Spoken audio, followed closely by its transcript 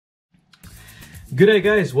Good day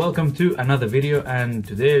guys, welcome to another video, and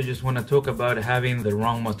today I just want to talk about having the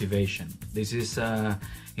wrong motivation.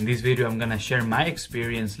 In this video I'm gonna share my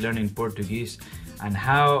experience learning Portuguese and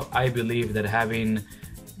how I believe that having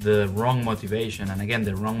the wrong motivation, and again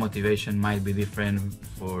the wrong motivation might be different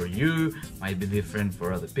for you, might be different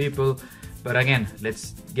for other people, but again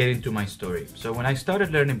let's get into my story. So when I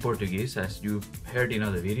started learning Portuguese, as you've heard in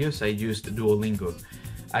other videos, I used Duolingo,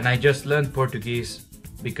 and I just learned Portuguese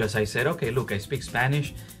because I said, okay, look, I speak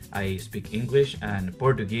Spanish, I speak English, and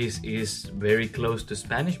Portuguese is very close to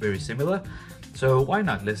Spanish, very similar. So why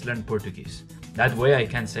not? Let's learn Portuguese. That way I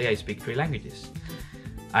can say I speak 3 languages.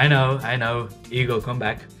 I know, ego, come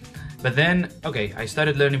back. But then, okay, I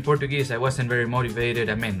started learning Portuguese. I wasn't very motivated.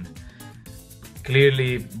 I mean,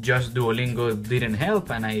 clearly just Duolingo didn't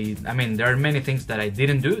help, and I mean, there are many things that I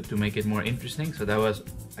didn't do to make it more interesting, so that was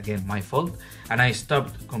again my fault, and I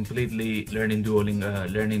stopped completely learning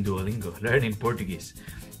Portuguese.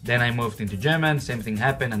 Then I moved into German, same thing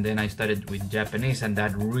happened, and then I started with Japanese, and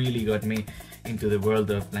that really got me into the world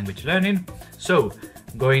of language learning. So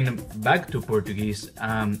going back to Portuguese,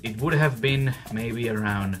 it would have been maybe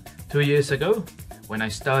around 2 years ago when I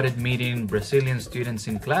started meeting Brazilian students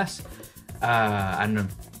in class, and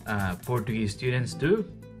Portuguese students too,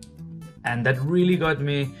 and that really got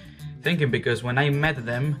me thinking, because when I met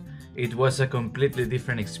them it was a completely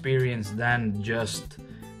different experience than just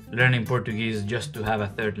learning Portuguese just to have a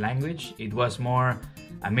third language. It was more,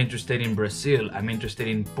 I'm interested in Brazil, I'm interested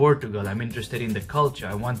in Portugal, I'm interested in the culture,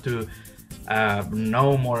 I want to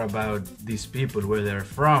know more about these people, where they're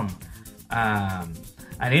from,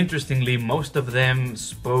 and interestingly most of them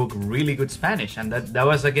spoke really good Spanish, and that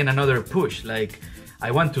was again another push. Like, I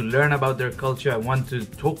want to learn about their culture, I want to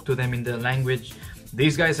talk to them in their language.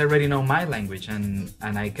 These guys already know my language, and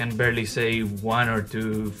I can barely say 1 or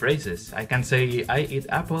 2 phrases. I can say I eat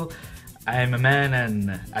apple, I am a man,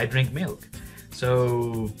 and I drink milk.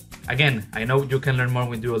 So again, I know you can learn more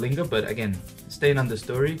with Duolingo, but again, staying on the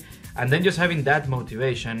story, and then just having that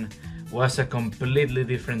motivation was a completely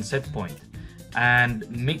different set point. And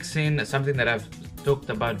mixing something that I've talked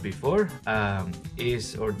about before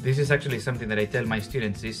this is actually something that I tell my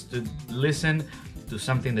students, is to listen to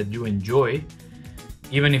something that you enjoy,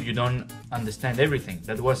 even if you don't understand everything.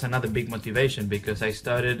 That was another big motivation, because I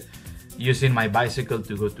started using my bicycle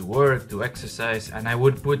to go to work, to exercise, and I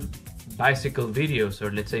would put bicycle videos,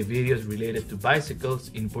 or let's say videos related to bicycles,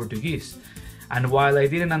 in Portuguese. And while I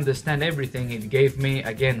didn't understand everything, it gave me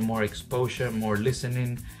again more exposure, more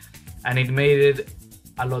listening, and it made it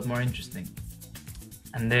a lot more interesting.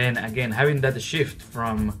 And then again, having that shift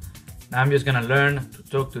from I'm just gonna learn to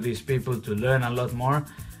talk to these people, to learn a lot more,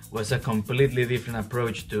 was a completely different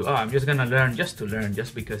approach to, oh, I'm just gonna learn just to learn,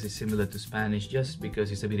 just because it's similar to Spanish, just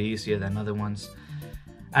because it's a bit easier than other ones.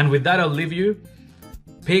 And with that, I'll leave you.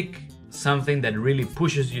 Pick something that really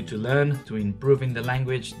pushes you to learn, to improve in the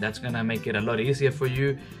language. That's gonna make it a lot easier for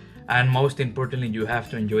you. And most importantly, you have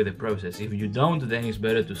to enjoy the process. If you don't, then it's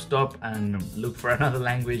better to stop and look for another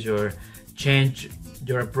language, or change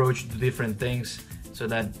your approach to different things, so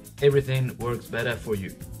that everything works better for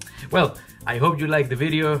you. Well, I hope you liked the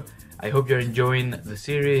video. I hope you're enjoying the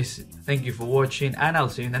series. Thank you for watching, and I'll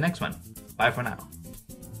see you in the next one. Bye for now.